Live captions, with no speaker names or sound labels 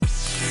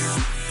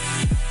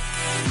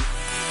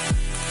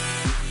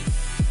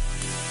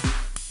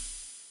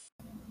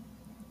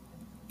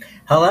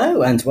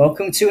Hello and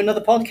welcome to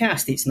another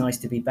podcast. It's nice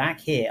to be back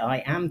here.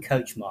 I am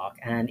Coach Mark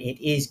and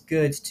it is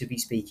good to be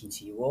speaking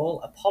to you all.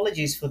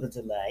 Apologies for the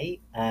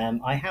delay.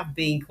 I have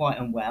been quite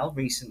unwell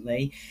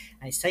recently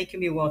and it's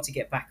taken me a while to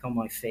get back on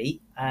my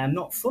feet. I'm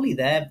not fully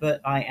there, but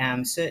I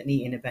am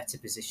certainly in a better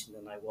position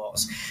than I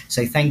was.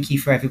 So thank you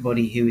for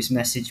everybody who has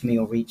messaged me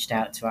or reached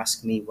out to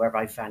ask me where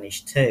I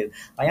vanished to.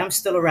 I am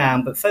still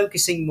around, but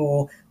focusing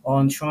more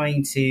on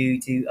trying to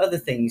do other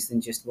things than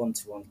just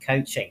one-to-one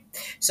coaching.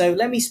 So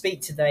let me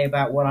speak today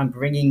about what I'm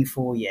bringing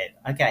for you.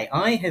 Okay,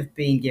 I have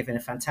been given a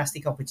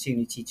fantastic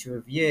opportunity to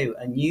review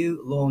a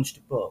new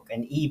launched book,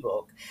 an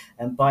ebook,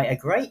 by a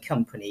great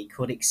company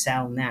called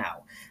ESL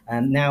Now.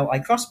 Now, I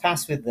crossed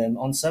paths with them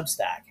on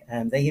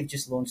Substack. They have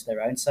just launched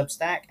their own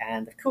Substack,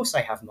 and of course,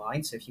 I have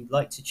mine. So if you'd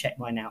like to check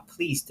mine out,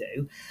 please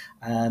do.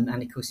 And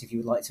of course, if you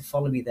would like to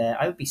follow me there,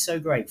 I would be so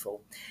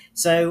grateful.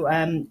 So,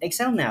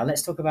 ESL Now,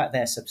 let's talk about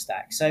their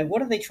Substack. So,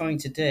 what are they trying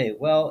to do?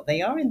 Well,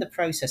 they are in the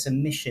process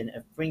and mission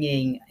of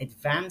bringing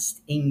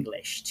advanced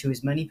English to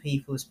as many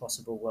people as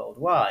possible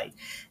worldwide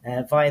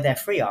via their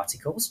free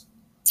articles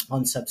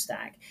on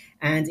Substack.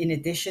 And in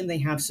addition, they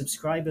have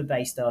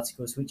subscriber-based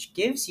articles, which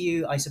gives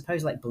you, I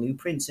suppose, like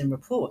blueprints and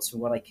reports.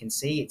 From what I can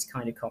see, it's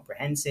kind of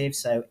comprehensive.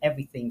 So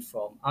everything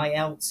from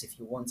IELTS, if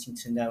you're wanting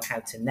to know how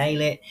to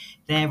nail it,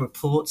 their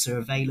reports are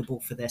available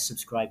for their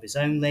subscribers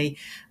only.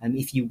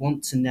 If you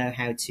want to know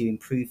how to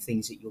improve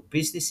things at your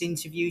business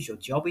interviews, your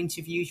job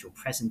interviews, your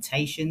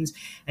presentations,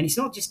 and it's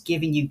not just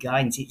giving you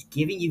guidance, it's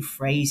giving you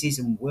phrases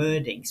and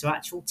wording. So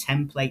actual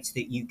templates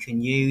that you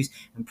can use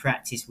and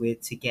practice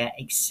with to get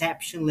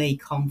exceptionally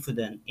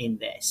confident in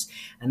this.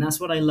 And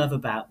that's what I love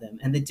about them.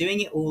 And they're doing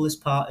it all as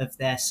part of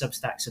their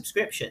Substack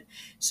subscription.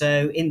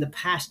 So in the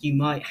past, you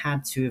might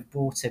have to have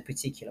bought a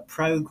particular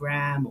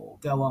program or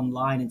go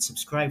online and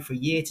subscribe for a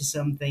year to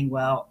something.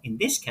 Well, in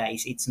this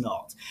case, it's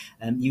not.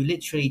 You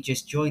literally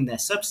just join their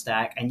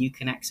Substack and you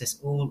can access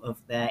all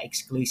of their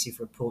exclusive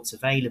reports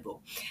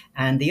available.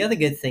 And the other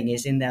good thing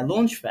is in their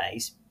launch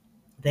phase,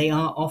 they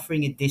are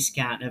offering a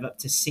discount of up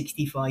to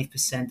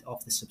 65%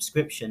 off the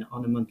subscription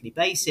on a monthly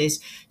basis.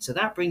 So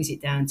that brings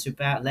it down to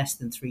about less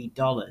than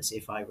 $3,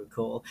 if I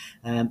recall,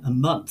 a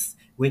month,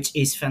 which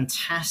is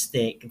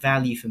fantastic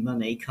value for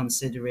money,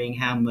 considering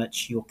how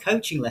much your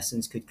coaching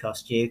lessons could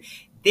cost you.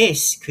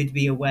 This could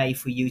be a way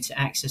for you to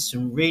access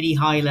some really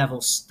high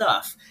level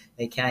stuff.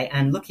 Okay,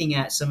 and looking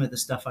at some of the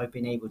stuff I've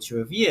been able to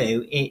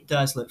review, it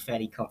does look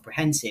fairly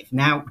comprehensive.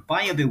 Now,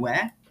 buyer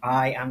beware,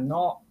 I am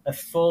not a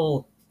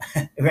full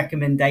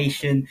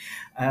recommendation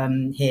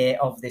here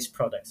of this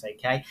product.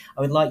 Okay,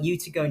 I would like you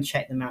to go and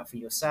check them out for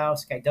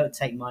yourselves. Okay, don't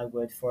take my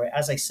word for it.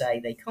 As I say,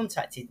 they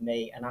contacted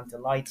me and I'm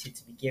delighted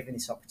to be given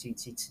this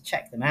opportunity to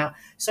check them out.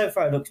 So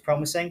far it looks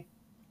promising.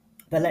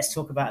 But let's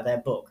talk about their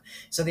book.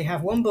 So they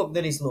have one book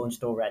that is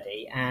launched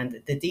already,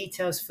 and the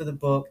details for the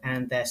book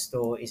and their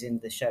store is in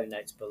the show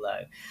notes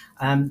below.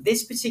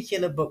 This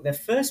particular book, their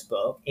first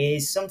book,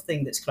 is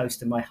something that's close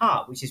to my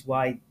heart, which is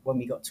why when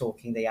we got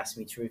talking, they asked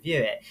me to review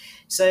it.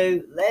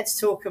 So let's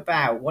talk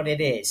about what it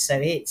is. So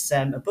it's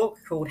a book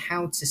called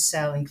How to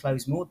Sell and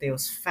Close More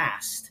Deals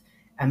Fast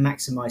and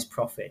Maximize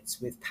Profits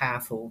with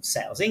Powerful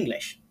Sales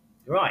English.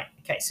 Right.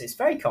 Okay. So it's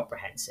very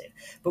comprehensive.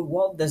 But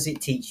what does it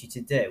teach you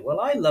to do?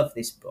 Well, I love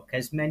this book.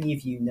 As many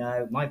of you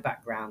know, my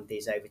background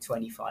is over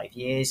 25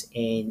 years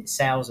in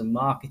sales and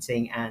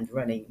marketing and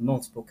running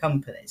multiple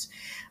companies.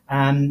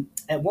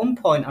 At one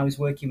point, I was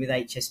working with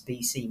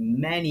HSBC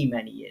many,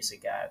 many years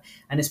ago.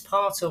 And as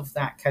part of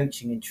that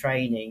coaching and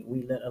training,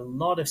 we learned a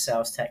lot of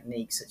sales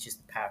techniques, such as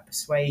the power of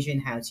persuasion,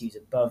 how to use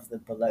above the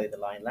below the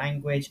line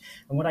language.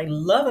 And what I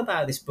love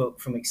about this book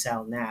from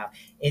ESL Now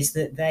is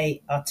that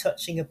they are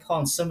touching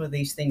upon some of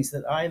these things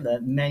that I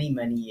learned many,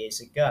 many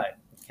years ago.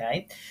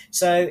 Okay,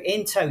 so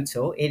in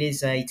total, it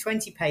is a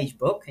 20-page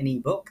book, an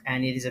ebook,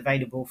 and it is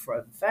available for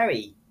a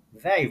very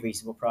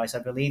reasonable price. I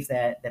believe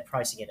they're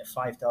pricing it at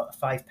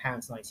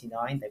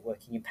 £5.99. They're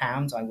working in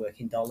pounds. I work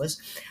in dollars,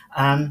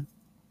 and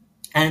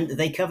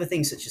they cover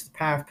things such as the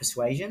power of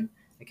persuasion.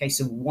 Okay,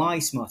 so why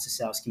smarter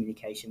sales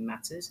communication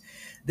matters.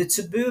 The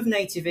taboo of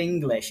native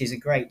English is a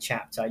great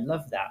chapter. I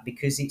love that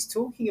because it's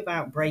talking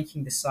about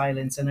breaking the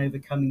silence and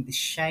overcoming the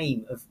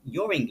shame of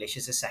your English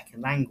as a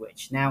second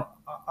language. Now,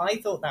 I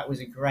thought that was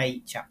a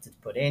great chapter to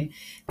put in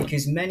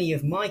because many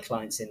of my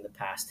clients in the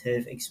past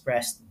have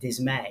expressed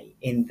dismay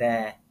in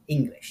their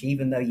English.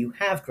 Even though you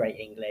have great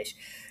English,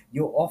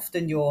 you're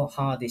often your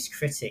hardest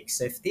critic.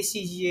 So if this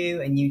is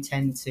you and you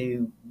tend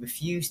to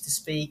refuse to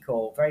speak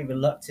or very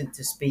reluctant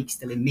to speak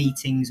still in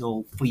meetings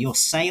or for your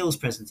sales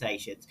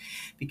presentations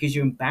because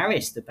you're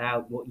embarrassed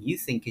about what you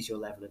think is your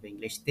level of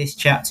English, this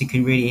chapter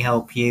can really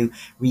help you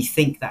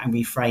rethink that and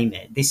reframe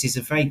it. This is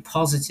a very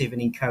positive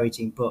and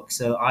encouraging book,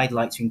 so I'd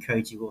like to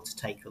encourage you all to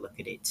take a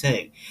look at it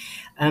too.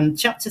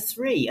 Chapter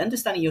 3,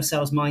 understanding your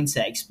sales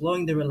mindset,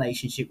 exploring the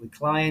relationship with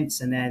clients,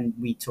 and then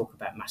we talk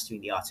about mastering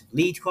the art of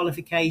lead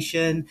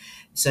qualification,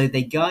 So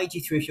they guide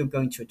you through if you're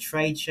going to a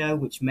trade show,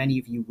 which many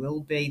of you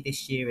will be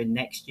this year and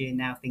next year.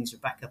 Now things are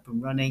back up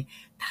and running.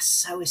 That's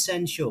so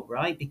essential,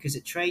 right? Because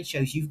at trade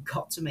shows, you've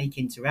got to make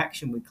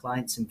interaction with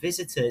clients and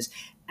visitors,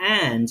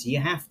 and you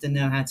have to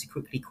know how to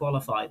quickly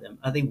qualify them.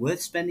 Are they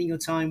worth spending your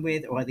time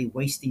with, or are they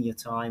wasting your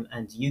time?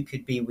 And you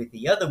could be with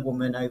the other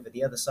woman over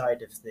the other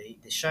side of the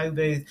show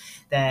booth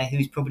there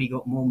who's probably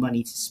got more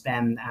money to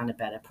spend and a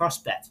better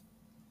prospect.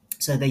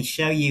 So they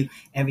show you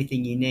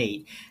everything you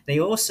need. They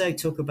also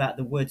talk about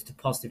the words to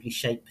positively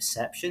shape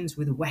perceptions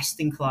with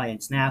Western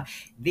clients. Now,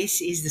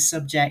 this is the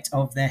subject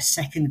of their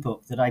second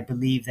book that I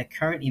believe they're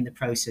currently in the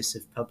process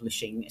of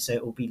publishing. So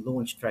it will be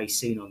launched very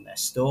soon on their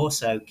store.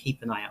 So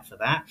keep an eye out for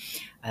that.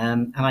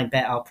 And I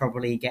bet I'll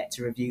probably get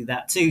to review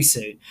that too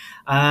soon.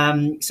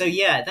 So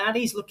yeah, that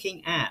is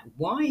looking at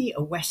why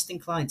are Western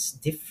clients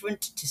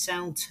different to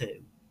sell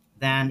to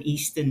than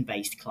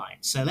Eastern-based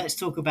clients. So let's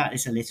talk about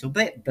this a little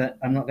bit, but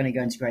I'm not going to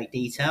go into great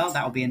detail.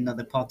 That will be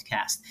another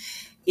podcast.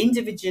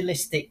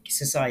 Individualistic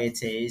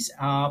societies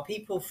are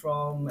people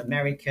from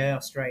America,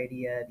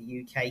 Australia,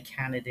 the UK,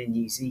 Canada,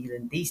 New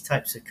Zealand, these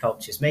types of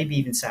cultures, maybe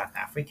even South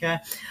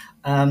Africa.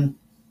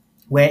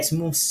 Where it's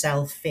more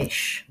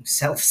selfish,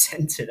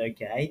 self-centered.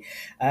 Okay,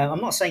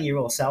 I'm not saying you're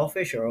all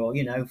selfish, or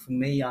for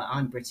me,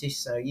 I'm British,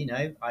 so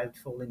I would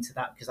fall into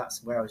that because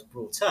that's where I was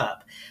brought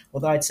up.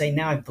 Although I'd say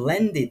now I've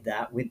blended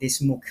that with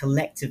this more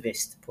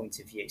collectivist point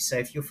of view. So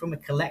if you're from a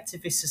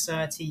collectivist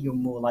society, you're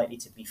more likely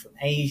to be from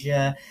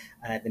Asia,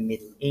 the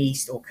Middle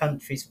East, or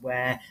countries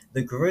where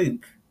the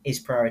group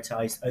is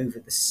prioritized over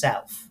the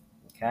self.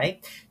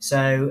 Okay,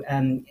 so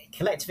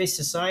collectivist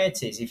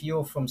societies, if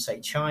you're from, say,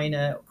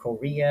 China, or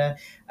Korea,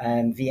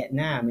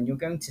 Vietnam, and you're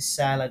going to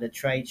sell at a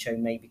trade show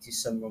maybe to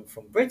someone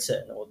from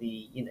Britain or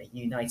the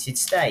United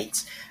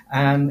States,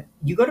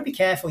 you've got to be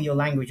careful your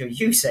language you're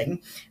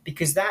using,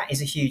 because that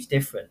is a huge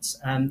difference.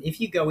 If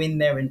you go in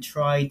there and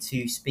try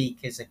to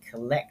speak as a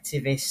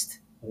collectivist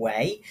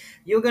way,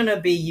 you're going to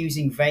be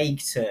using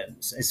vague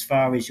terms as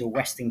far as your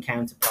Western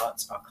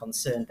counterparts are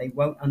concerned. They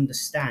won't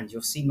understand.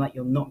 You'll seem like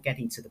you're not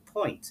getting to the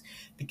point,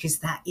 because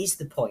that is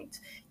the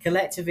point.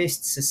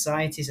 Collectivist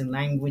societies and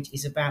language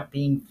is about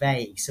being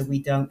vague, so we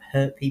don't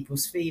hurt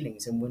people's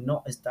feelings, and we're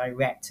not as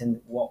direct and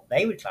what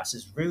they would class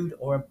as rude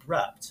or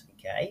abrupt.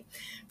 Okay.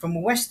 From a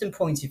Western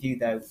point of view,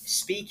 though,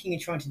 speaking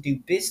and trying to do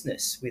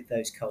business with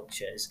those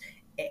cultures,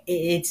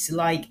 it's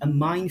like a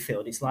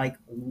minefield. It's like,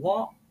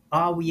 what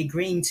are we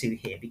agreeing to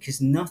here?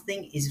 Because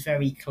nothing is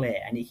very clear,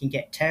 and it can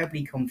get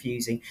terribly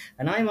confusing.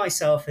 And I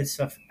myself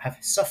have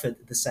suffered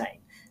the same.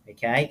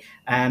 Okay.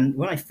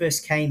 When I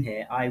first came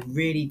here, I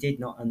really did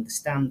not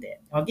understand it.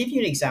 I'll give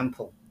you an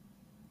example.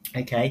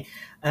 Okay.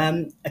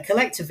 A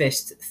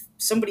collectivist,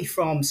 somebody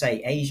from,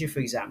 say, Asia, for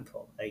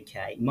example,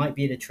 okay, might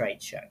be at a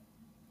trade show,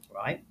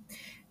 right?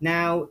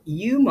 Now,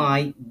 you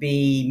might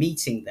be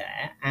meeting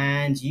there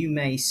and you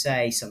may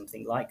say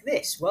something like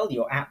this: well,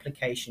 your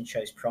application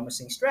shows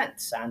promising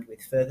strengths, and with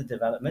further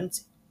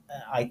development,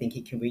 I think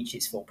it can reach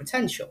its full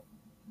potential.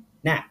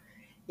 Now,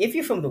 if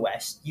you're from the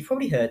West, you've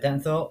probably heard that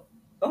and thought,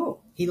 oh,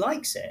 he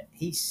likes it.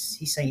 He's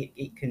saying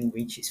it can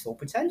reach its full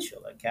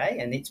potential, okay?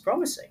 And it's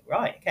promising,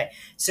 right? Okay.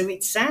 So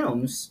it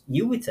sounds,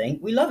 you would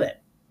think, we love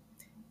it.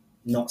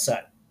 Not so.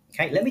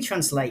 Okay, let me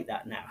translate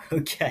that now.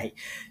 Okay,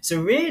 so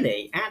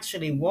really,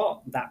 actually,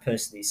 what that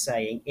person is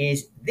saying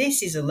is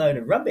this is a load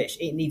of rubbish.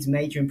 It needs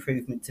major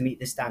improvement to meet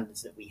the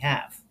standards that we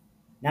have.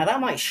 Now, that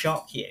might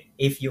shock you.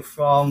 If you're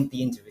from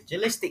the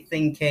individualistic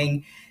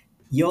thinking,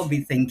 you'll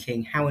be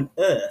thinking, how on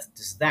earth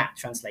does that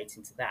translate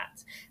into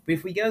that? But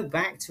if we go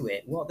back to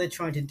it, what they're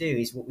trying to do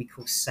is what we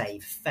call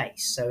save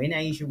face. So in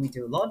Asia, we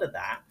do a lot of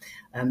that.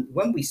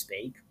 When we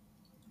speak,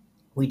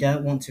 we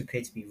don't want to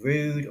appear to be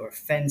rude or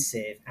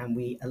offensive, and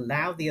we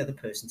allow the other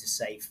person to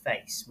save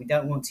face. We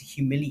don't want to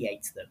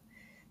humiliate them.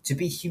 To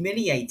be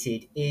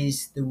humiliated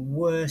is the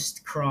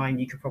worst crime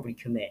you could probably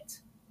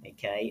commit,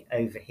 okay,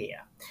 over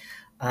here.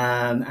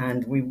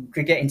 And we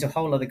could get into a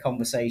whole other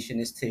conversation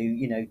as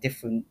to,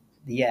 different,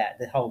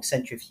 the whole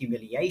centre of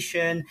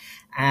humiliation,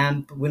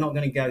 but we're not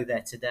going to go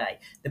there today.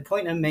 The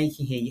point I'm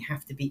making here, you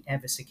have to be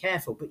ever so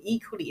careful. But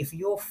equally, if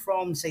you're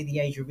from, say, the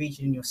Asia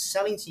region and you're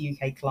selling to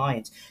UK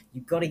clients,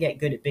 you've got to get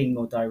good at being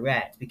more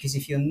direct, because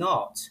if you're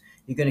not,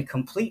 you're going to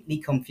completely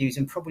confuse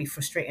and probably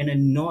frustrate and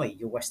annoy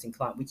your Western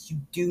client, which you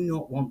do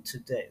not want to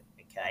do.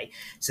 Okay,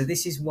 so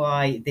this is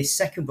why this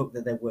second book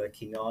that they're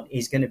working on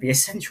is going to be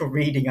essential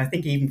reading, I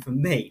think, even for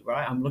me,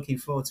 right? I'm looking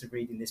forward to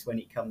reading this when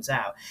it comes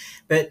out.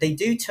 But they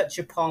do touch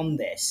upon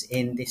this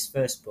in this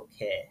first book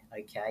here,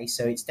 okay?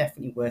 So it's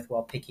definitely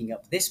worthwhile picking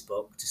up this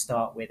book to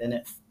start with, and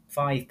at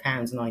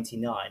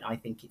 £5.99, I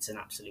think it's an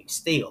absolute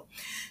steal.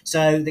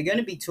 So they're going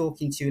to be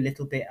talking to you a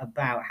little bit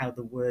about how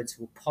the words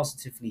will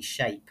positively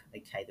shape,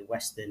 okay, the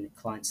Western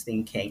client's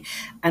thinking,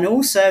 and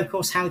also, of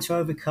course, how to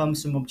overcome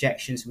some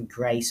objections with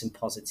grace and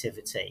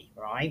positivity,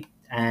 right?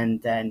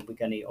 And then we're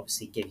going to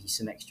obviously give you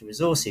some extra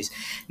resources.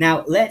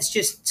 Now, let's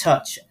just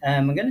touch,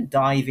 I'm going to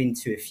dive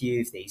into a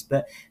few of these,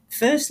 but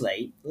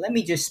firstly, let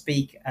me just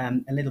speak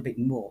a little bit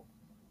more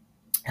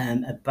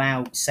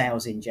about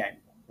sales in general.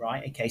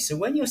 right? Okay, so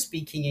when you're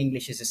speaking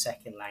English as a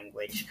second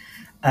language,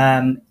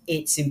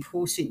 it's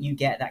important you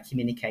get that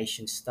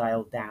communication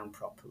style down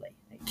properly.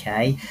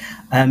 Okay,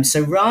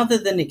 so rather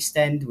than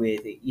extend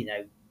with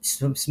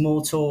some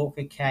small talk,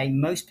 okay,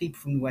 most people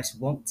from the West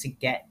want to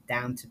get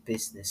down to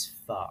business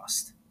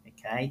fast.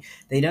 Okay,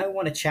 they don't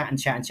want to chat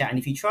and chat and chat, and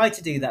if you try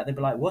to do that, they'll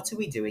be like, "What are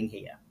we doing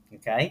here?"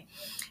 Okay,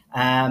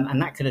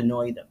 and that could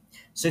annoy them.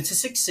 So to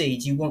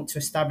succeed, you want to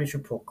establish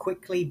rapport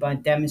quickly by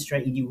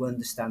demonstrating you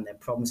understand their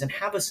problems and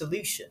have a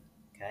solution.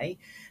 Okay,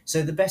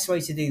 so the best way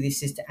to do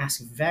this is to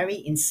ask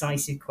very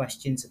incisive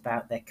questions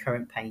about their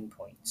current pain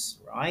points,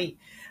 right?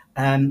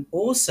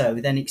 Also,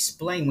 then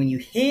explain when you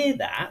hear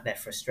that their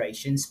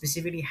frustration,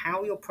 specifically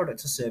how your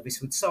product or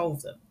service would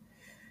solve them.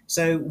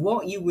 So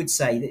what you would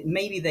say that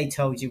maybe they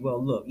told you,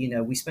 well, look,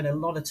 we spend a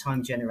lot of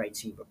time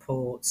generating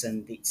reports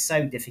and it's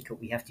so difficult.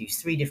 We have to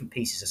use three different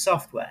pieces of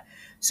software.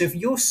 So if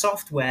your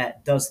software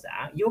does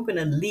that, you're going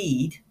to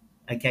lead,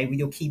 okay, with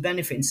your key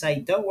benefit and say,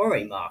 don't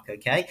worry, Mark,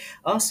 okay,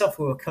 our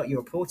software will cut your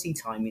reporting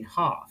time in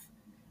half.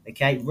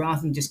 Okay,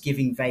 rather than just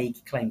giving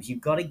vague claims,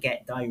 you've got to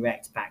get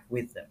direct back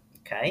with them.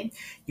 Okay,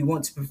 you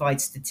want to provide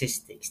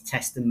statistics,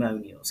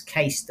 testimonials,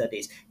 case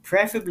studies,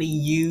 preferably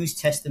use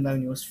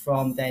testimonials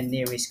from their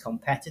nearest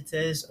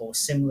competitors or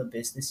similar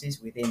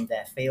businesses within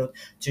their field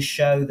to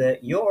show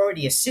that you're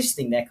already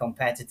assisting their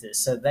competitors.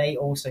 So they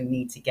also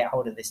need to get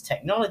hold of this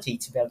technology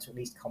to be able to at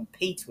least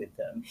compete with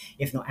them,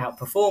 if not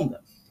outperform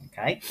them.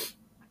 Okay.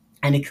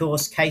 And of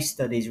course, case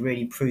studies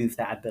really prove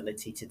that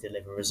ability to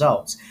deliver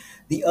results.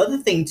 The other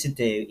thing to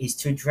do is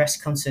to address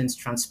concerns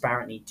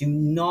transparently. Do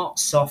not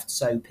soft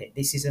soap it.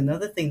 This is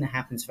another thing that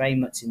happens very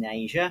much in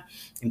Asia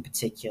in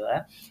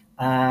particular.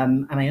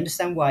 And I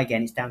understand why,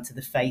 again, it's down to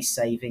the face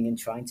saving and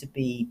trying to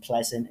be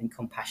pleasant and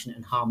compassionate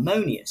and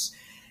harmonious.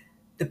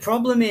 The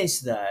problem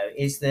is, though,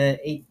 is that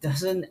it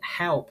doesn't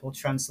help or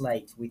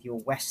translate with your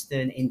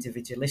Western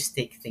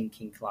individualistic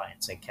thinking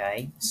clients,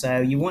 okay?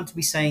 So you want to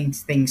be saying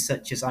things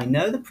such as, I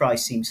know the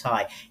price seems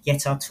high,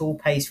 yet our tool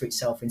pays for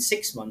itself in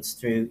 6 months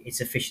through its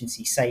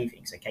efficiency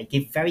savings, okay?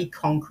 Give very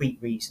concrete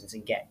reasons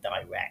and get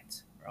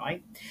direct,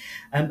 right?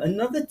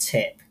 Another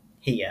tip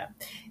here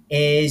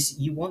is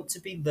you want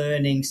to be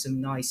learning some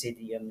nice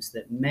idioms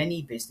that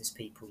many business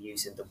people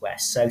use in the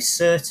West. So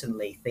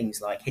certainly things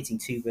like hitting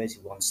two birds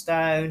with one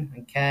stone,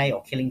 okay,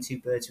 or killing two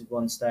birds with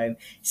one stone,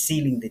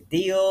 sealing the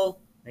deal,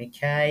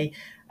 okay,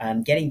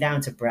 getting down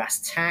to brass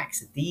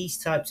tacks. These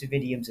types of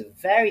idioms are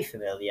very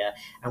familiar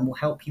and will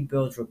help you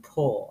build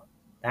rapport.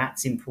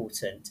 That's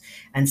important.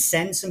 And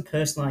send some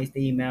personalized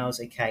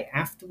emails, okay,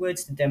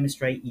 afterwards to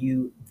demonstrate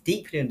you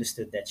deeply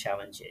understood their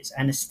challenges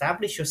and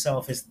establish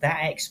yourself as that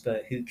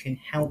expert who can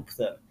help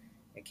them.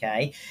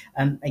 Okay.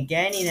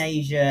 Again, in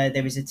Asia,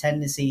 there is a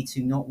tendency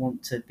to not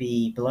want to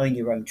be blowing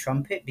your own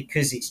trumpet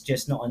because it's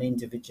just not an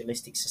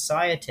individualistic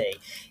society.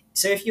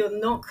 So if you're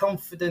not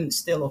confident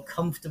still or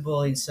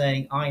comfortable in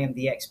saying, I am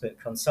the expert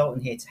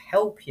consultant here to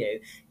help you,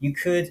 you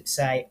could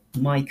say,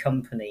 my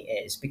company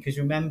is. Because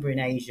remember, in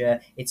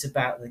Asia, it's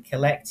about the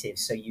collective.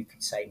 So you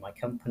could say, my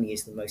company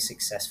is the most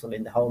successful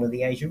in the whole of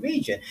the Asia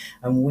region.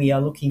 And we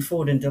are looking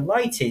forward and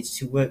delighted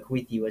to work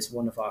with you as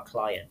one of our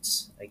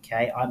clients.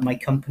 Okay. My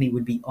company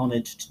would be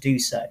honored to do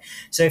so.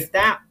 So if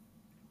that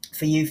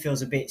for you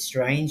feels a bit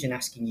strange and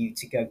asking you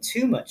to go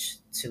too much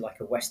to like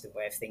a Western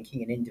way of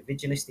thinking and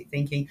individualistic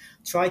thinking,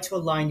 try to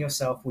align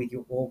yourself with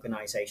your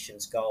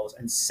organization's goals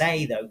and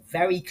say, though,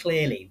 very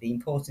clearly, the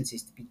importance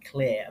is to be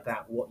clear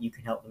about what you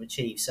can help them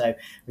achieve. So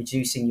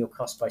reducing your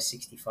cost by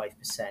 65%,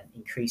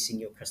 increasing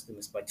your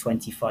customers by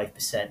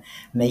 25%,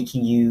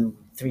 making you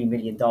 $3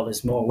 million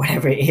more,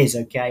 whatever it is,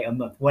 okay, a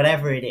month,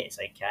 whatever it is,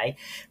 okay.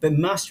 But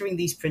mastering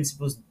these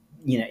principles,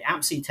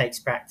 absolutely takes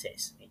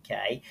practice,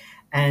 okay.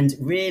 And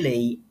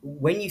really,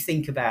 when you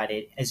think about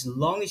it, as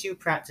long as you're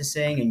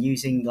practicing and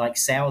using like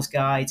sales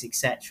guides,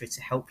 etc.,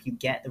 to help you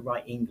get the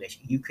right English,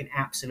 you can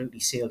absolutely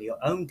seal your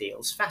own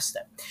deals faster.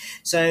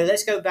 So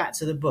let's go back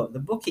to the book. The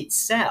book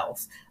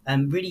itself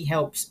really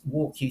helps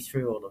walk you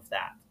through all of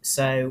that.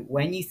 So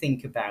when you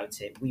think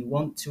about it, we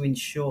want to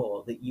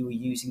ensure that you are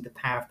using the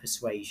power of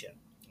persuasion,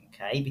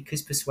 okay?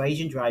 Because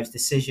persuasion drives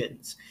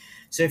decisions.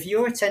 So if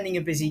you're attending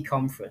a busy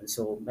conference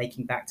or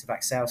making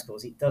back-to-back sales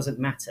calls, it doesn't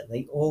matter.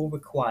 They all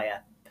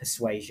require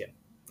persuasion,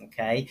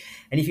 okay?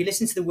 And if you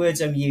listen to the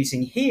words I'm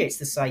using here, it's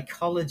the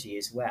psychology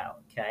as well,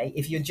 okay?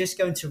 If you're just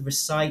going to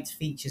recite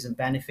features and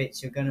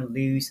benefits, you're going to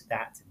lose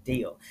that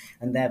deal.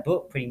 And their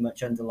book pretty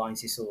much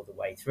underlines this all the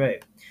way through.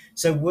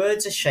 So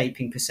words are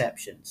shaping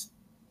perceptions.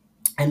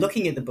 And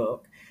looking at the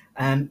book,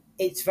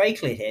 it's very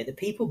clear here that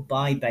people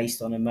buy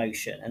based on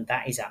emotion, and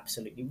that is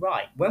absolutely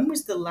right. When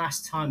was the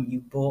last time you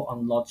bought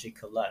on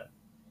logic alone?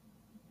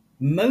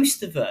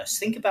 Most of us,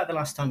 think about the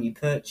last time you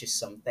purchased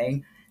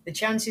something. The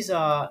chances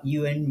are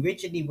you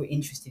originally were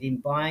interested in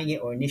buying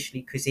it or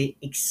initially because it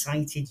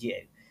excited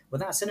you. Well,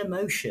 that's an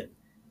emotion.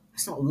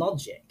 That's not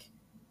logic.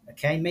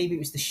 Okay, maybe it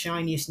was the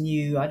shiniest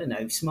new, I don't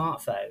know,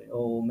 smartphone,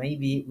 or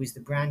maybe it was the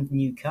brand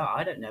new car.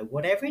 I don't know.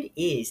 Whatever it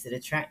is that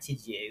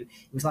attracted you,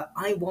 it was like,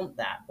 I want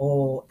that,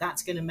 or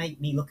that's going to make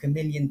me look $1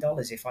 million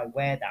if I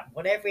wear that,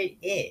 whatever it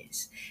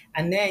is.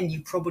 And then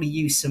you probably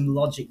use some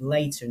logic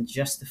later and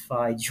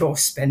justified your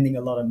spending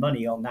a lot of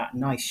money on that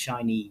nice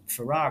shiny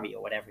Ferrari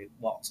or whatever it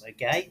was.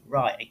 Okay,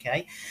 right,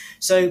 okay.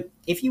 So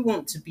if you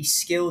want to be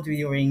skilled with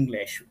your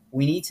English,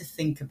 we need to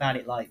think about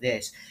it like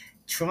this.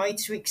 Try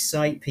to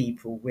excite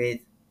people with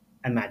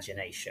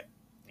imagination.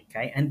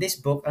 Okay, and this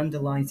book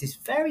underlines this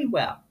very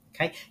well.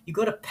 Okay, you've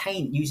got to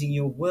paint using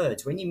your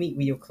words when you meet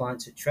with your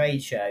clients at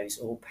trade shows,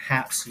 or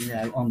perhaps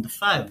on the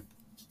phone.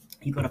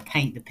 You've got to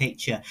paint the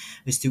picture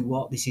as to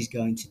what this is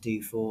going to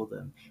do for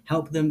them.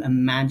 Help them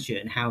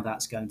imagine how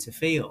that's going to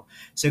feel.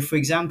 So, for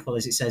example,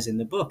 as it says in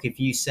the book, if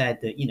you said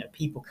that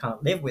people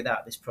can't live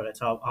without this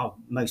product, our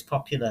most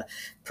popular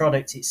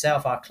product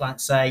itself, our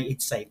clients say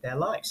it saved their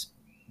lives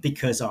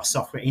because our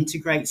software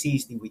integrates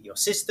easily with your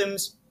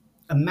systems.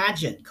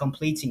 Imagine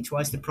completing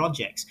twice the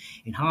projects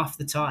in half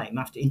the time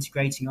after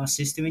integrating our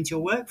system into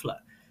your workflow,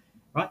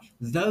 right?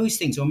 Those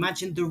things, or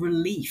imagine the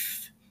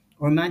relief,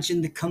 or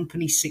imagine the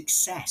company's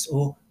success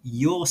or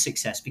your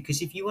success.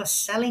 Because if you are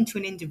selling to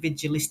an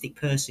individualistic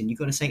person, you've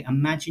got to say,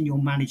 imagine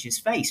your manager's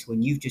face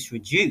when you've just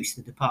reduced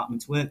the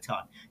department's work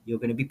time. You're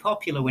going to be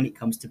popular when it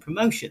comes to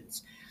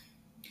promotions.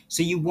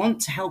 So you want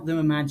to help them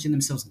imagine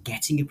themselves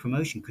getting a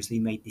promotion because they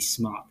made this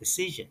smart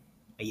decision.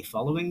 Are you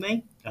following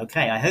me?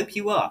 Okay, I hope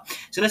you are.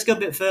 So let's go a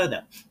bit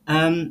further.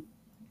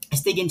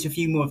 Let's dig into a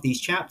few more of these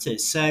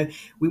chapters. So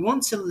we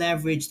want to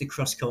leverage the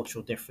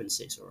cross-cultural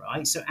differences, all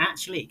right? So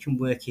actually it can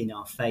work in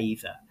our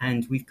favor,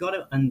 and we've got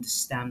to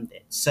understand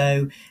it.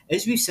 So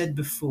as we've said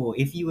before,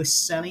 if you are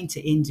selling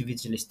to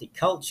individualistic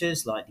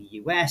cultures like the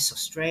US,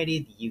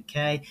 Australia, the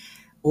UK,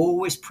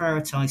 always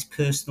prioritize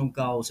personal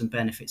goals and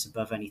benefits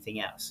above anything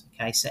else.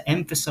 Okay, so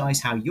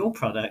emphasize how your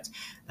product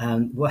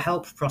will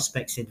help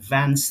prospects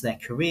advance their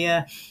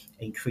career,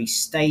 increase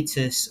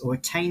status, or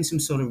attain some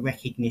sort of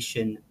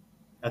recognition.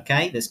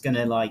 Okay, that's going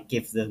to like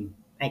give them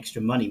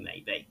extra money,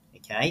 maybe.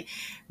 Okay,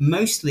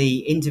 mostly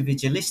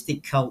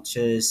individualistic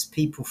cultures,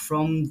 people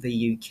from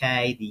the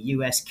UK, the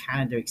US,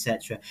 Canada,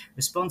 etc.,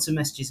 respond to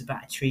messages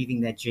about achieving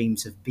their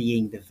dreams of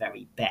being the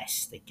very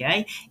best.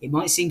 Okay, it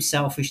might seem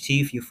selfish to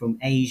you if you're from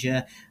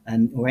Asia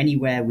or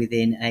anywhere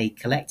within a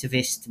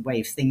collectivist way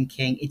of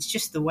thinking. It's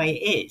just the way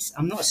it is.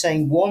 I'm not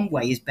saying one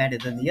way is better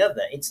than the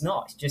other. It's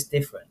not. It's just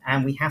different,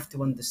 and we have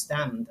to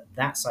understand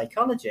that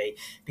psychology,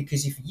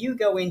 because if you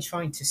go in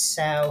trying to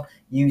sell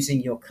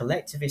using your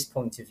collectivist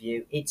point of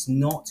view, it's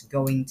not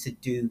going to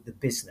do the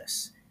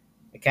business.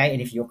 Okay, and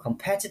if your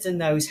competitor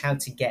knows how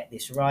to get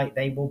this right,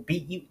 they will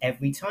beat you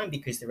every time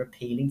because they're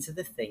appealing to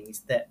the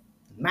things that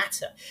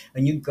matter,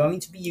 and you're going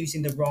to be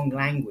using the wrong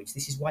language.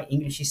 This is why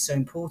English is so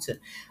important.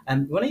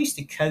 When I used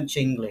to coach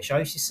English, I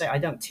used to say I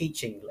don't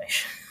teach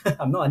English.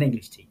 I'm not an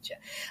English teacher.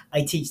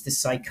 I teach the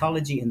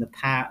psychology and the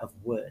power of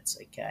words.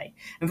 Okay,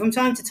 and from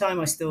time to time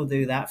I still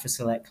do that for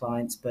select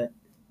clients, but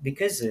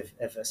because of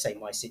say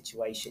my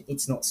situation,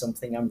 it's not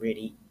something I'm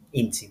really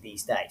into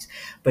these days.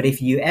 But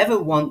if you ever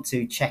want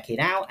to check it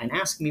out and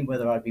ask me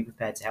whether I'd be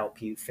prepared to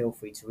help you, feel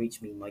free to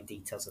reach me. My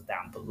details are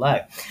down below.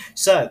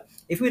 So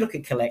if we look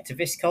at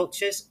collectivist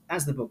cultures,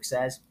 as the book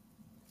says,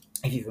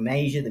 if you're from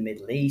Asia, the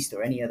Middle East,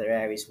 or any other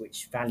areas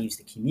which values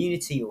the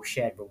community or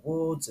shared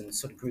rewards and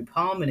sort of group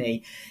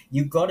harmony,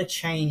 you've got to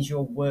change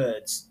your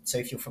words. So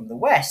if you're from the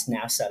West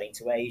now selling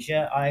to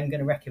Asia, I'm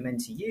going to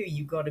recommend to you,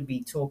 you've got to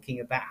be talking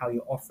about how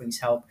your offerings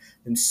help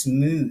them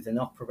smooth and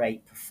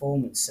operate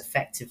performance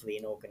effectively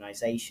in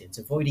organizations,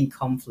 avoiding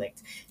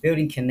conflict,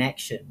 building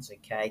connections,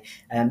 okay,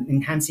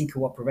 enhancing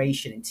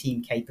cooperation and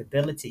team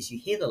capabilities. You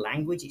hear the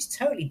language, it's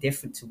totally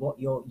different to what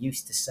you're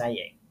used to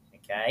saying.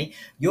 Okay,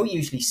 you're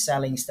usually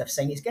selling stuff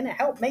saying it's going to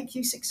help make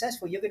you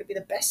successful. You're going to be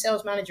the best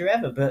sales manager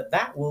ever, but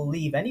that will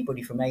leave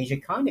anybody from Asia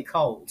kind of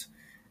cold.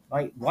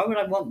 Like, why would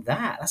I want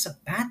that? That's a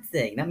bad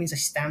thing. That means I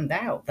stand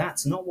out.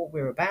 That's not what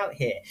we're about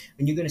here.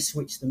 And you're going to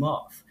switch them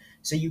off.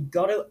 So you've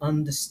got to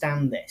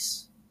understand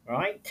this,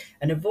 right?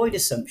 And avoid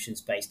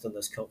assumptions based on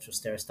those cultural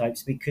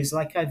stereotypes, because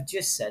like I've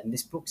just said, and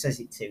this book says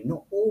it too,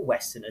 not all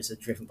Westerners are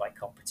driven by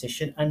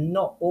competition, and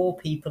not all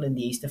people in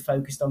the East are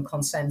focused on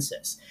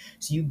consensus.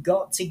 So you've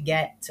got to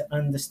get to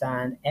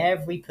understand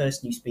every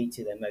person you speak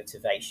to, their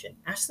motivation.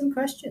 Ask them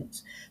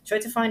questions. Try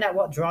to find out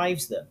what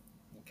drives them.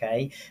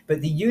 Okay,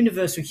 but the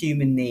universal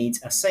human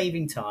needs are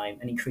saving time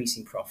and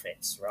increasing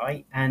profits,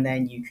 right? And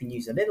then you can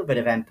use a little bit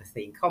of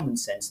empathy and common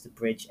sense to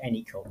bridge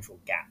any cultural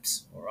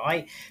gaps, all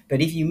right? But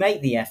if you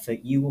make the effort,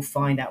 you will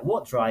find out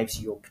what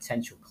drives your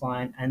potential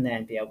client and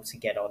then be able to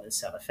get on and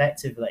sell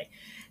effectively.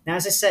 Now,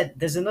 as I said,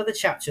 there's another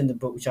chapter in the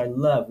book which I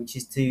love, which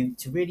is to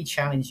really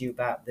challenge you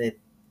about the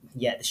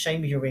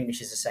shame of your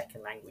English as a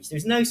second language.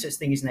 There's no such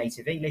thing as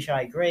native English,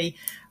 I agree.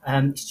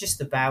 It's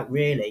just about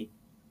really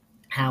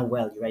how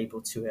well you're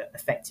able to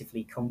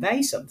effectively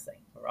convey something.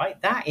 All right,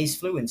 that is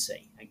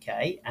fluency.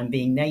 Okay, and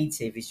being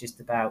native is just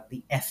about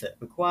the effort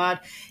required.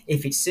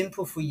 If it's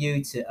simple for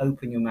you to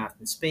open your mouth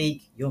and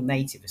speak, you're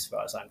native as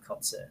far as I'm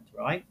concerned,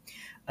 right?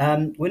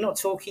 We're not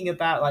talking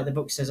about, like the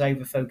book says,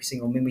 over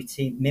focusing on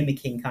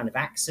mimicking kind of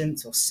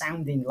accents or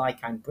sounding like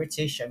I'm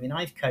British. I mean,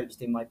 I've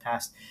coached in my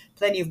past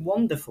plenty of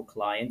wonderful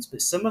clients,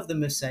 but some of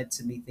them have said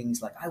to me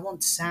things like, I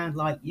want to sound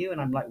like you. And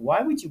I'm like,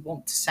 why would you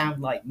want to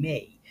sound like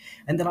me?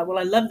 And they're like, well,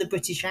 I love the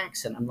British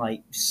accent. I'm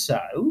like,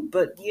 so,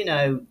 but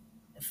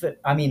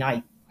I mean,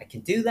 I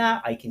can do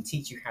that. I can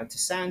teach you how to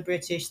sound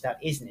British. That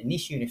isn't an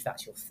issue. And if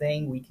that's your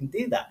thing, we can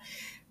do that.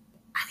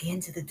 At the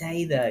end of the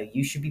day, though,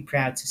 you should be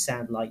proud to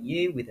sound like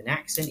you with an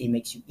accent. It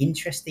makes you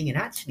interesting and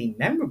actually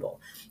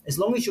memorable. As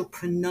long as your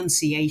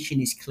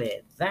pronunciation is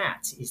clear,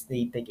 that is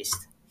the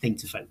biggest thing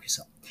to focus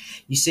on.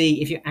 You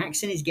see, if your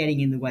accent is getting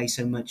in the way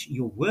so much,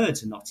 your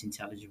words are not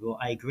intelligible.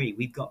 I agree.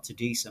 We've got to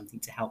do something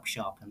to help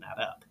sharpen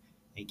that up.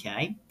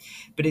 Okay.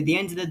 But at the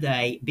end of the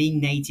day,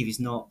 being native is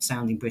not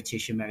sounding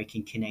British,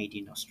 American,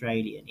 Canadian,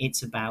 Australian.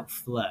 It's about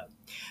flow.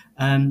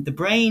 The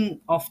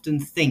brain often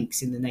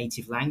thinks in the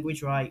native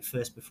language, right,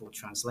 first before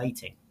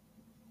translating.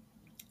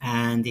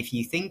 And if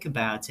you think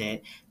about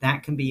it,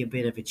 that can be a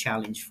bit of a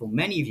challenge for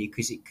many of you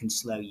because it can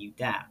slow you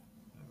down,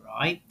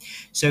 right?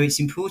 So it's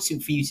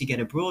important for you to get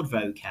a broad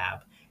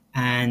vocab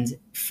and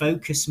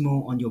focus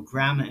more on your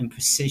grammar and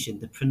precision.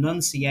 The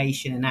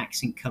pronunciation and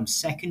accent comes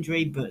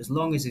secondary, but as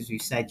long as we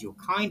said, you're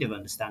kind of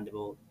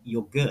understandable,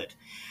 you're good.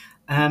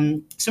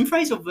 Some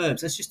phrasal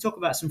verbs. Let's just talk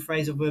about some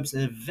phrasal verbs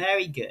that are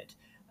very good.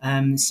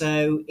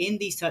 So in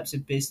these types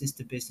of business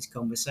to business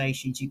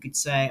conversations, you could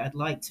say, I'd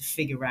like to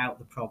figure out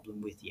the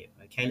problem with you.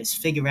 Okay, let's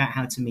figure out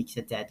how to meet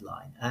a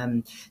deadline.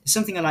 There's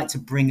something I'd like to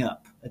bring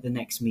up at the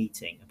next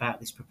meeting about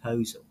this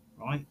proposal.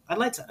 Right? I'd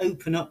like to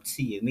open up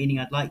to you, meaning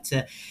I'd like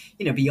to,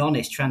 be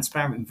honest,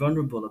 transparent, and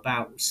vulnerable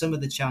about some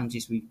of the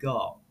challenges we've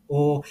got.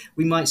 Or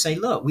we might say,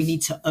 look, we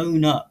need to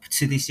own up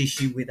to this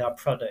issue with our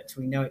product.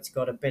 We know it's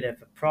got a bit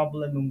of a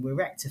problem and we're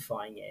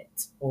rectifying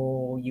it.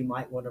 Or you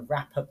might want to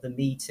wrap up the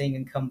meeting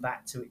and come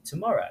back to it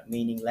tomorrow,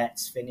 meaning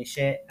let's finish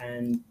it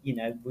and,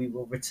 we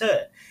will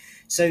return.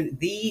 So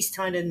these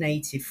kind of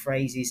native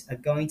phrases are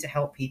going to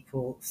help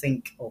people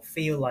think or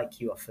feel like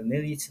you are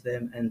familiar to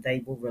them, and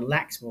they will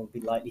relax more and be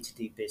likely to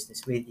do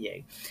business with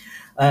you.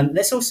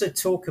 Let's also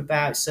talk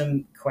about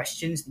some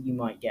questions that you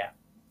might get.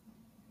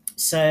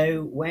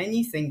 So when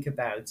you think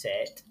about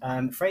it,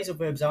 phrasal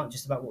verbs aren't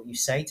just about what you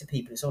say to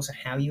people, it's also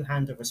how you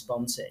handle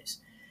responses.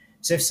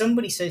 So if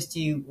somebody says to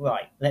you,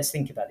 right, let's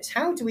think about this.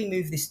 How do we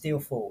move this deal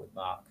forward,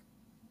 Mark?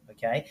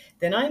 Okay,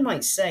 then I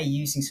might say,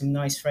 using some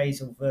nice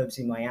phrasal verbs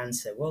in my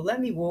answer, well, let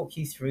me walk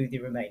you through the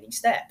remaining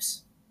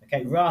steps.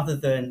 Okay, rather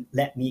than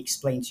let me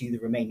explain to you the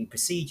remaining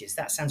procedures.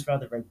 That sounds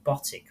rather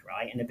robotic,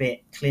 right? And a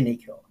bit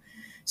clinical.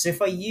 So if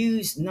I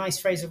use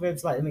nice phrasal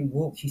verbs like, let me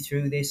walk you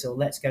through this, or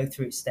let's go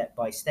through it step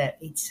by step,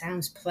 it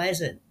sounds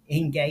pleasant,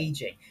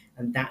 engaging,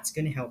 and that's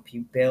going to help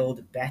you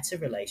build better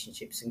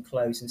relationships and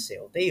close and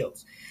seal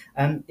deals.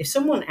 If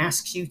someone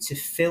asks you to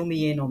fill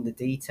me in on the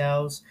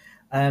details,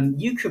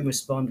 you can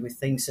respond with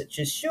things such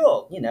as,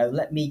 sure,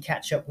 let me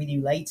catch up with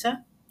you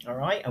later. All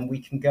right. And we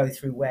can go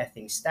through where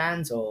things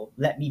stand, or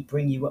let me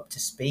bring you up to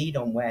speed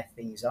on where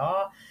things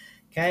are.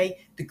 Okay,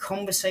 the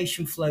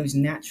conversation flows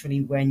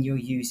naturally when you're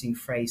using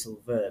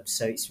phrasal verbs.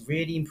 So it's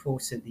really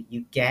important that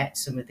you get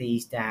some of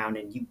these down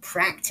and you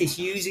practice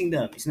using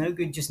them. It's no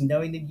good just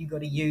knowing that you've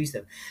got to use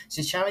them.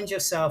 So challenge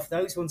yourself.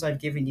 Those ones I've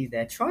given you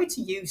there, try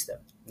to use them.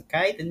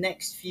 Okay, the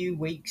next few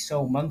weeks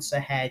or months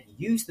ahead,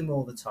 use them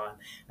all the time.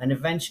 And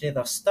eventually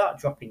they'll start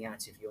dropping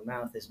out of your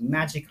mouth as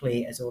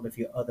magically as all of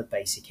your other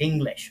basic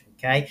English.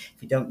 Okay,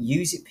 if you don't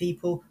use it,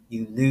 people,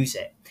 you lose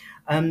it.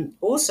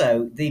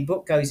 Also, the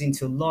book goes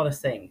into a lot of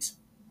things,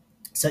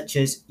 such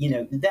as,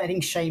 letting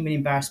shame and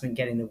embarrassment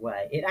get in the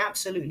way. It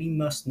absolutely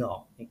must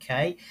not,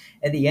 okay?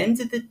 At the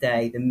end of the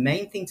day, the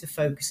main thing to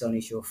focus on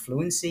is your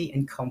fluency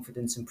and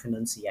confidence and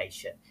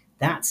pronunciation.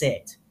 That's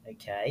it,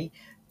 okay?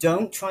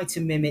 Don't try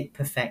to mimic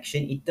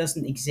perfection. It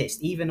doesn't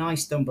exist. Even I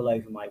stumble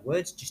over my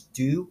words. Just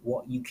do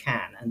what you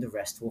can and the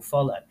rest will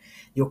follow.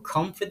 Your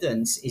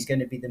confidence is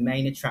going to be the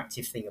main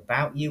attractive thing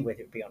about you,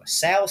 whether it be on a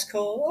sales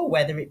call or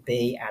whether it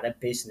be at a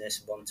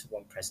business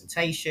one-to-one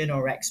presentation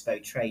or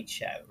expo trade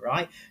show,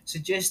 right? So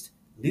just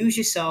lose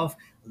yourself,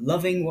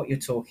 loving what you're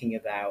talking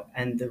about,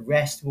 and the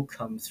rest will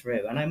come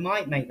through. And I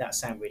might make that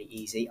sound really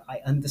easy. I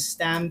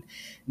understand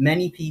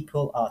many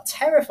people are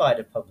terrified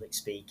of public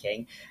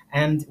speaking.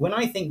 And when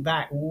I think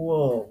back,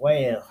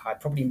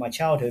 probably in my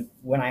childhood,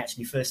 when I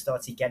actually first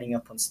started getting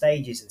up on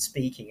stages and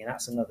speaking, and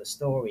that's another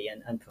story,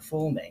 and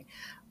performing.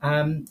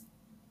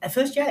 At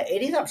first, yeah,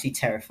 it is absolutely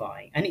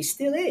terrifying, and it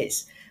still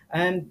is.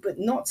 But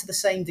not to the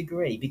same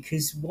degree,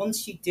 because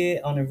once you do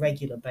it on a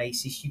regular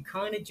basis, you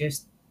kind of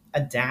just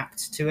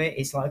adapt to it.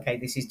 It's like, okay,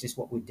 this is just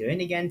what we're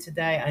doing again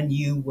today, and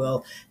you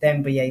will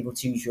then be able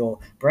to use your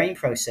brain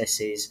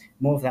processes,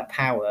 more of that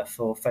power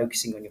for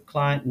focusing on your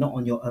client, not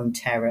on your own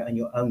terror and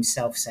your own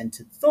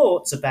self-centered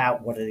thoughts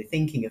about what are they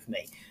thinking of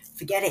me.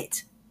 Forget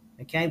it.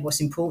 Okay, what's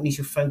important is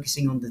you're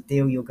focusing on the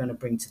deal you're going to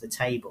bring to the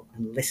table.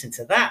 And listen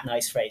to that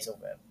nice phrasal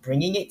verb,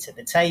 bringing it to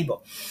the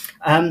table.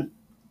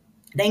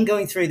 Then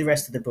going through the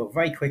rest of the book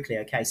very quickly.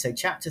 Okay, so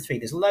chapter 3,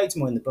 there's loads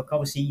more in the book.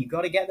 Obviously, you've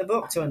got to get the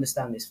book to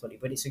understand this fully,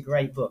 but it's a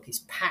great book.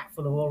 It's packed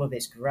full of all of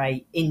this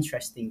great,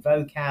 interesting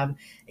vocab,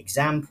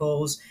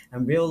 examples,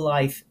 and real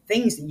life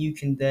things that you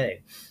can do.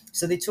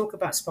 So they talk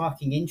about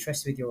sparking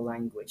interest with your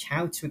language,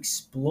 how to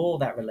explore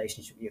that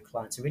relationship with your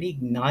client, to really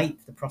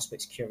ignite the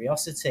prospect's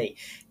curiosity.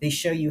 They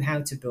show you how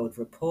to build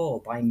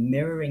rapport by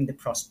mirroring the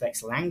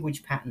prospect's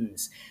language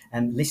patterns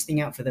and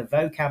listening out for the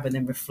vocab and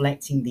then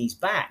reflecting these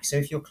back. So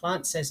if your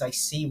client says, I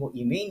see what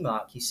you mean,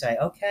 Mark, you say,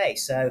 okay,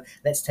 so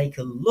let's take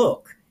a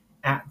look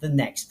at the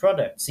next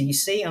product. So you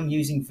see, I'm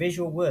using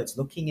visual words,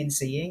 looking and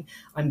seeing.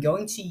 I'm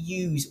going to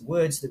use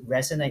words that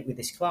resonate with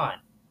this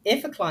client.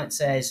 If a client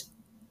says,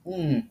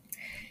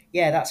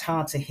 yeah, that's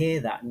hard to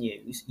hear that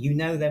news, you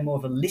know they're more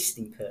of a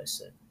listening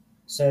person.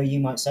 So you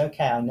might say,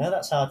 okay, I know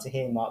that's hard to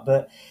hear, Mark,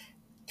 but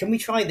can we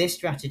try this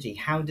strategy?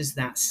 How does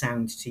that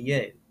sound to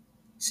you?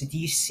 So do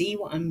you see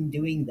what I'm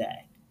doing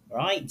there?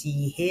 Right? Do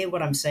you hear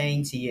what I'm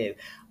saying to you?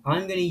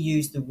 I'm going to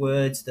use the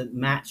words that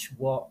match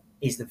what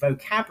is the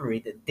vocabulary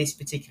that this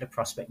particular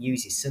prospect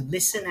uses. So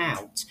listen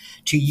out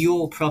to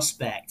your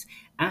prospect.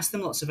 Ask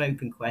them lots of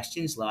open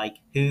questions like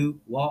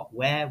who, what,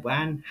 where,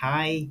 when,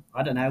 hi,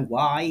 I don't know,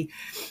 why.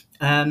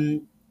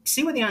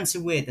 See what they answer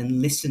with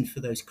and listen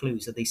for those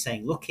clues. Are they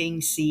saying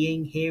looking,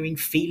 seeing, hearing,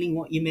 feeling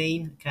what you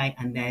mean? Okay,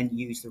 and then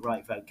use the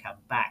right vocab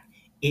back.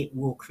 It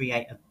will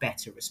create a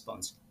better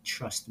response.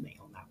 Trust me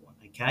on that one.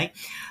 Okay.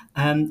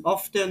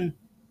 Often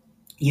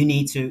you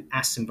need to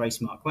ask some very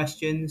smart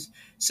questions.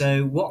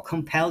 So what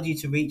compelled you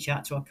to reach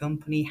out to our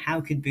company? How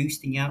could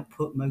boosting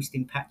output most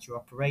impact your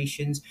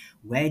operations?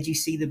 Where do you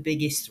see the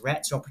biggest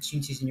threats or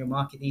opportunities in your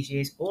market these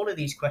years? All of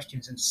these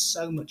questions and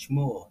so much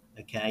more,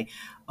 okay,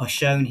 are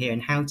shown here,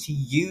 and how to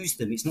use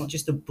them. It's not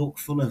just a book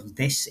full of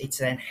this, it's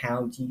then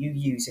how do you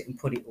use it and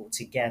put it all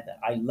together.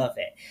 I love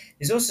it.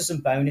 There's also some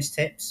bonus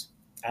tips.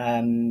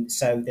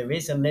 So there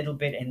is a little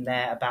bit in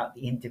there about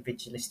the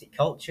individualistic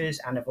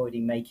cultures and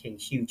avoiding making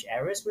huge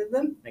errors with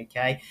them.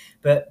 Okay.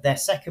 But their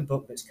second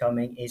book that's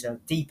coming is a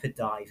deeper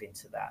dive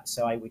into that.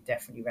 So I would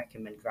definitely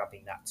recommend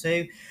grabbing that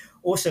too.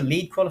 Also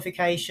lead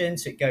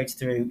qualifications. So it goes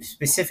through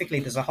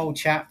specifically, there's a whole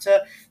chapter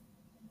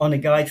on a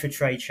guide for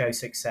trade show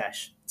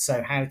success.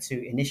 So how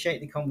to initiate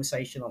the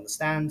conversation on the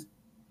stand,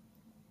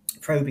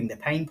 probing the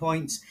pain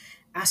points,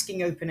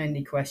 asking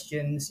open-ended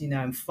questions,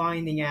 and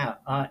finding out,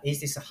 is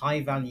this a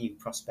high-value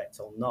prospect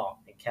or not,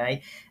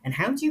 okay? And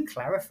how do you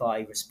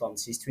clarify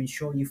responses to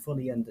ensure you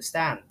fully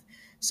understand?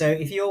 So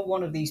if you're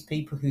one of these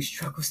people who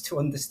struggles to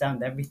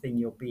understand everything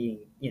you're being,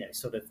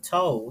 sort of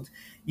told,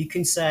 you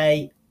can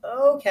say,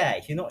 okay,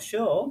 if you're not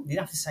sure, you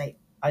have to say,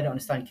 I don't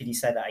understand, could you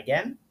say that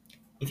again?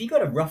 If you've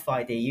got a rough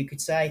idea, you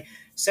could say,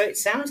 so it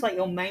sounds like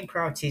your main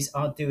priorities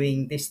are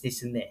doing this,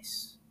 this, and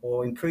this,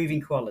 or improving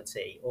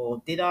quality,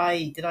 or did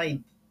I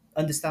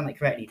understand that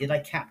correctly? Did I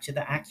capture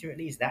that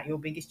accurately? Is that your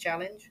biggest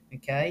challenge?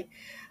 Okay.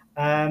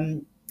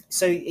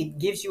 So it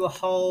gives you a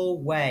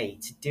whole way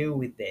to deal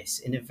with this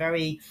in a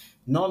very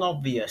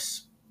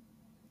non-obvious,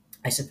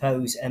 I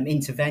suppose,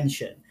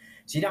 intervention.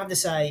 So you don't have to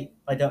say,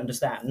 I don't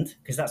understand,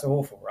 because that's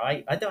awful,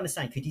 right? I don't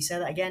understand. Could you say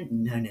that again?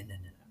 No, no, no, no,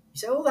 no. You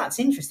say, oh, that's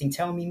interesting.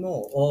 Tell me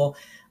more. Or,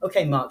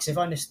 okay, Mark, so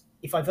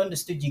if I've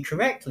understood you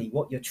correctly,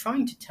 what you're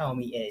trying to tell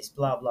me is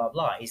blah, blah,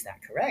 blah. Is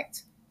that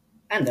correct?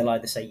 And they'll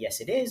either say, yes,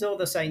 it is, or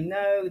they'll say,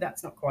 no,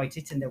 that's not quite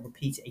it. And they'll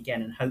repeat it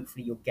again, and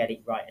hopefully you'll get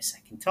it right a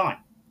second time.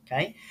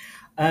 Okay.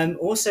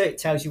 Also, it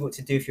tells you what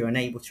to do if you're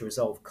unable to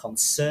resolve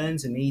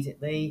concerns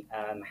immediately,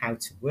 how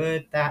to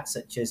word that,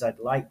 such as I'd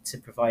like to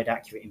provide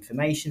accurate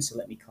information, so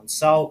let me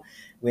consult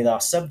with our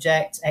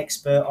subject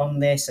expert on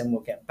this, and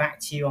we'll get back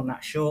to you on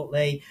that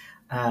shortly.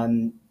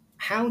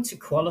 How to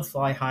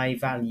qualify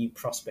high-value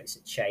prospects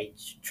at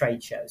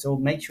trade shows, or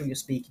make sure you're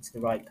speaking to the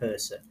right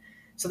person.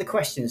 So the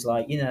questions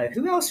like,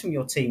 who else from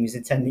your team is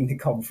attending the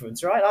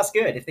conference, right? That's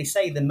good. If they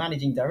say the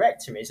managing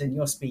director is and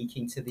you're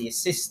speaking to the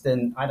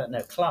assistant, I don't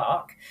know,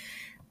 clerk,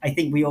 I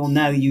think we all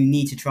know you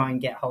need to try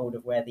and get hold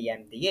of where the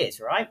MD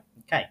is, right?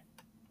 Okay.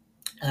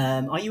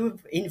 Are you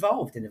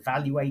involved in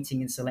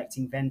evaluating and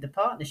selecting vendor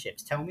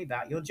partnerships? Tell me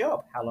about your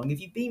job. How long have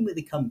you been with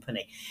the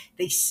company?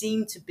 They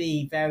seem to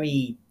be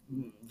very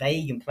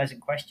vague and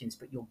pleasant questions,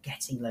 but you're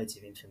getting loads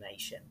of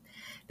information.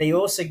 They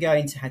also go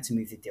into how to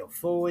move the deal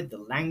forward, the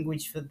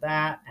language for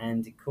that,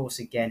 and of course,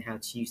 again, how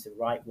to use the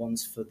right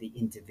ones for the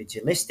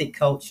individualistic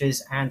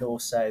cultures and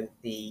also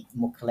the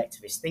more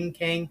collectivist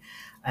thinking.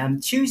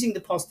 Choosing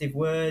the positive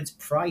words,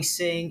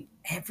 pricing,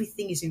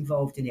 everything is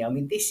involved in it. I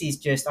mean, this is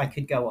just, I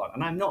could go on,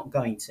 and I'm not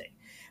going to.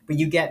 But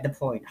you get the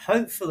point.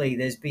 Hopefully,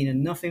 there's been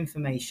enough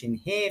information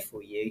here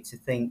for you to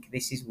think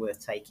this is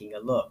worth taking a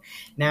look.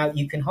 Now,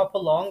 you can hop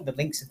along. The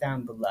links are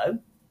down below.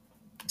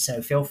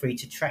 So feel free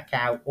to check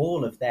out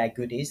all of their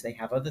goodies. They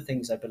have other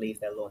things I believe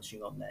they're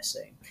launching on there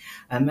soon.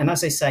 And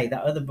as I say,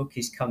 that other book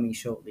is coming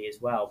shortly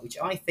as well, which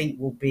I think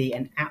will be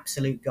an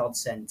absolute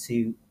godsend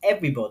to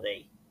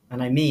everybody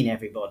and I mean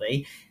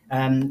everybody,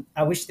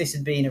 I wish this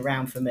had been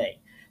around for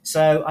me.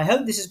 So I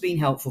hope this has been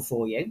helpful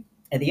for you.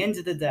 At the end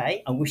of the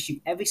day, I wish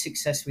you every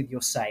success with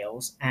your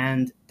sales,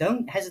 and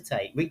don't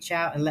hesitate. Reach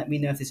out and let me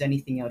know if there's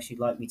anything else you'd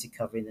like me to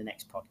cover in the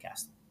next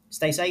podcast.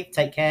 Stay safe,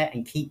 take care,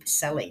 and keep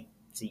selling.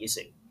 See you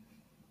soon.